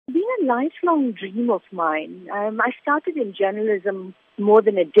a lifelong dream of mine. I started in journalism more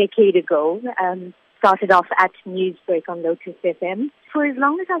than a decade ago. Started off at Newsbreak on Lotus FM. For as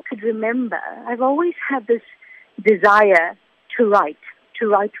long as I could remember, I've always had this desire to write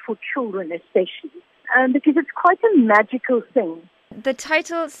for children especially, because it's quite a magical thing. The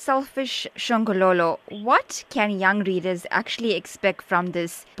title Selfish Shongololo, what can young readers actually expect from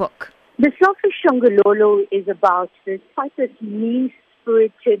this book? The Selfish Shongololo is about this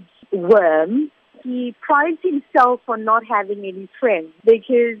mean-spirited worm. He prides himself on not having any friends,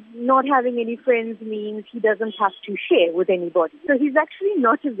 because not having any friends means he doesn't have to share with anybody. So he's actually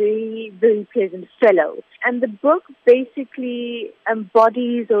not a very, very pleasant fellow. And the book basically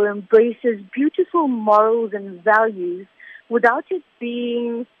embodies or embraces beautiful morals and values without it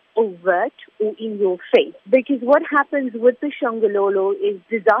being overt or in your face. Because what happens with the Shongololo is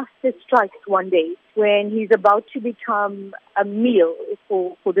disaster strikes one day when he's about to become a meal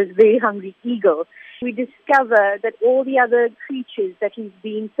for this very hungry eagle. We discover that all the other creatures that he's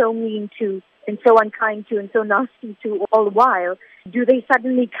been so mean to and so unkind to and so nasty to all the while, do they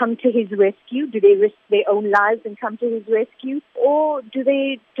suddenly come to his rescue? Do they risk their own lives and come to his rescue? Or do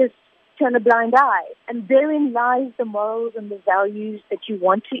they just turn a blind eye? And therein lies the morals and the values that you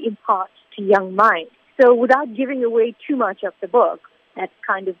want to impart to young minds. So without giving away too much of the book, that's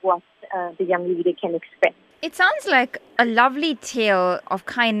kind of what the young reader can expect. It sounds like a lovely tale of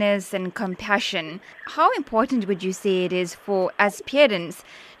kindness and compassion. How important would you say it is for, as parents,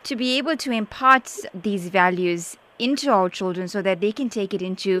 to be able to impart these values into our children so that they can take it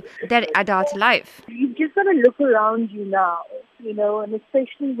into their adult life? You've just got to look around you now, and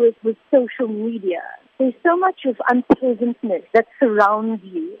especially with social media. There's so much of unpleasantness that surrounds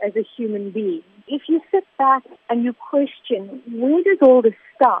you as a human being. If you sit back and you question, where does all this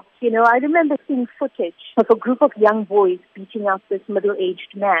start? I remember seeing footage of a group of young boys beating up this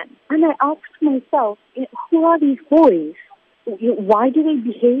middle-aged man. And I asked myself, who are these boys? Why do they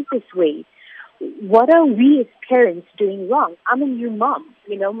behave this way? What are we as parents doing wrong? I'm a new mom.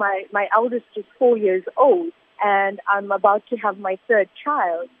 My eldest is 4 years old, and I'm about to have my third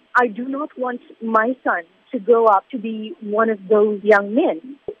child. I do not want my son to grow up to be one of those young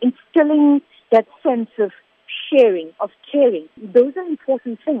men. Instilling that sense of sharing, of caring, those are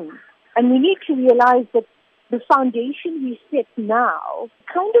important things. And we need to realize that the foundation we set now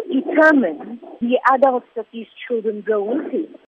kind of determines the adults that these children grow into.